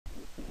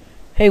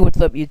Hey,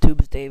 what's up YouTube?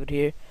 It's David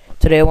here.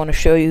 Today I want to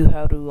show you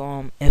how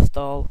to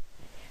install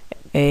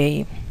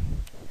a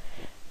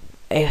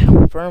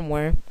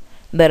firmware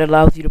that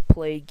allows you to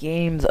play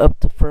games up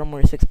to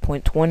firmware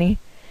 6.20.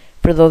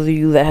 For those of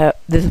you that have,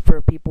 this is for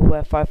people who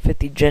have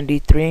 550 Gen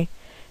D3.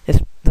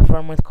 The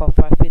firmware is called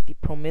 550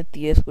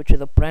 Prmotheus, which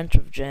is a branch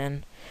of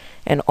Gen,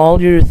 and all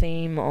of your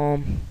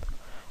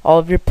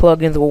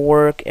plugins will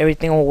work.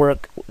 Everything will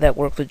work that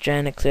works with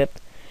Gen, except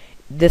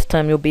this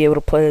time you'll be able to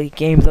play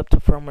games up to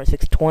firmware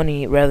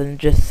 620 rather than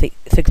just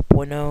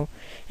 6.0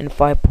 and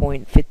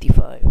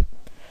 5.55.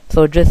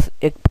 So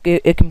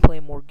it can play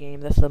more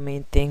games. That's the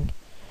main thing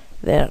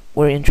that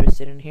we're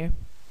interested in here,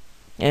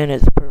 and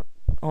it's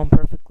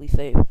perfectly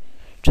safe.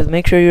 Just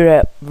make sure you're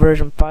at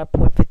version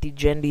 5.50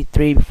 Gen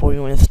D3 before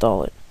you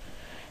install it.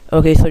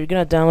 Okay, so you're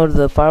gonna download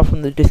the file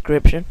from the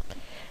description,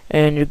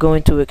 and you're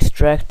going to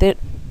extract it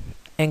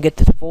and get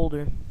this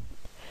folder.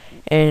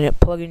 And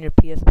plug in your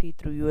PSP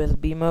through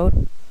USB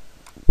mode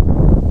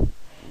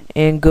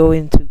and go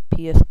into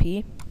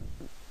PSP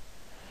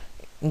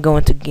and go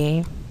into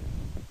game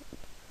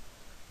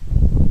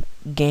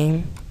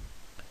and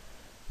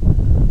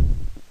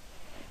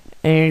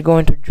you're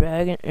going to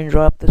drag it and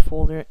drop this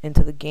folder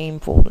into the game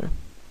folder.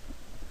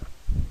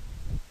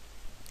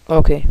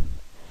 Okay,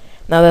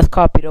 now that's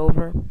copied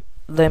over.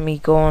 Let me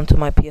go on to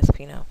my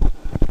PSP now.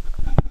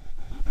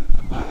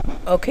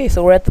 Okay,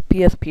 so we're at the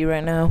PSP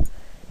right now,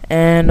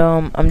 and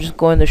I'm just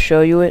going to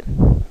show you it.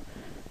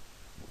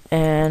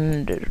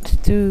 And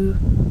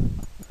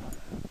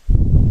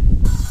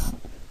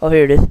oh,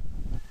 here it is.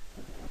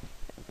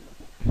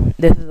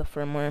 This is the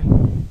firmware.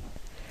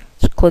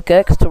 Just click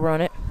X to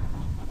run it.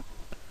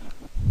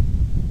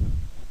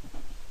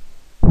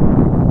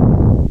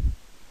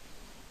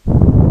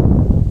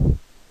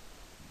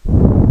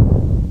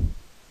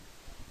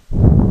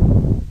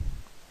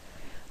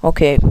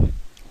 Okay,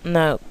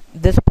 now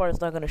this part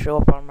is not going to show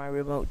up on my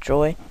remote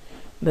Joy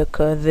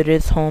because it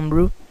is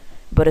homebrew,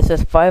 but it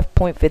says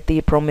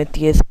 5.50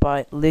 Prmotheus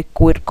by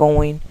Liquid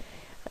Going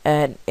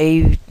at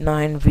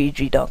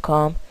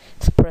a9vg.com.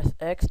 So press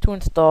X to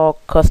install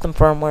custom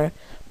firmware,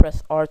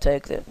 press R to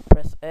exit,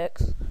 press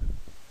X,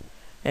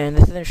 and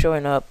this isn't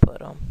showing up,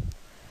 but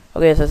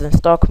okay, it says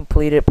install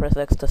completed, press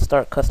X to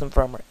start custom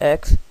firmware,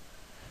 X,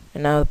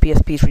 and now the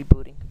PSP is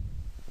rebooting.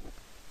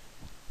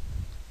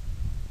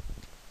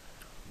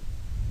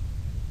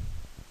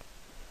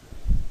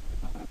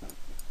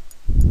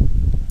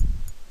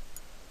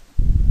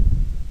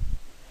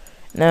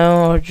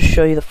 Now I'll just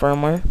show you the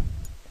firmware.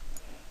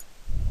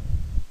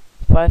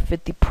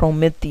 550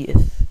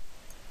 Prmotheus.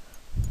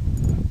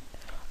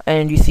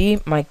 And you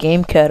see my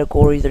game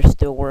categories are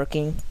still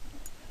working.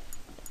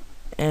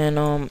 And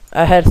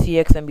I had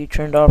CXMB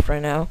turned off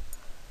right now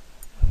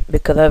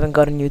because I haven't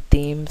got a new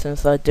theme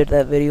since I did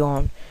that video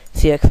on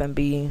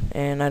CXMB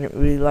and I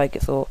didn't really like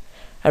it, so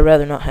I'd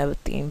rather not have a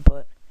theme.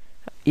 But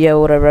yeah,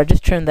 whatever, I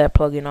just turned that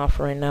plugin off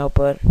right now.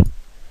 But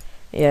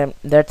yeah,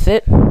 that's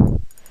it.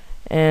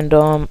 And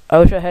I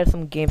wish I had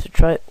some games to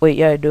try. Wait,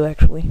 yeah, I do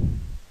actually.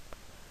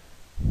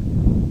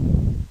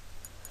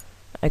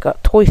 I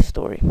got Toy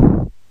Story.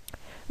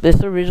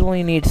 This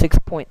originally needs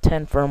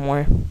 6.10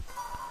 firmware,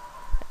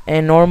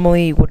 and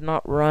normally would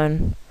not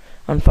run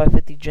on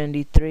 550 Gen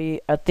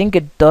D3. I think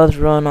it does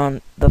run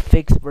on the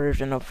fixed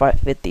version of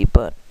 550,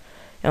 but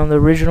on the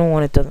original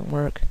one it doesn't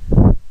work.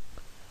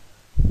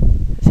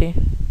 See?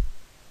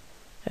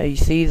 You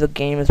see the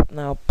game is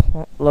now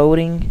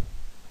loading.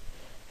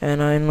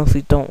 And I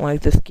honestly don't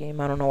like this game.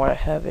 I don't know where I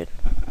have it.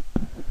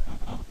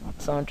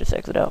 So I'll just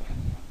exit out.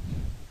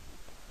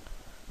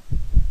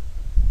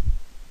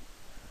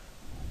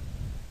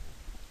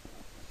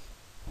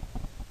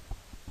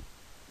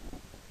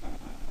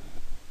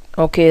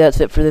 Okay,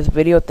 that's it for this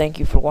video. Thank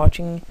you for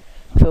watching.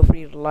 Feel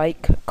free to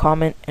like,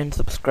 comment, and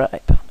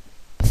subscribe.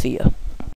 See ya.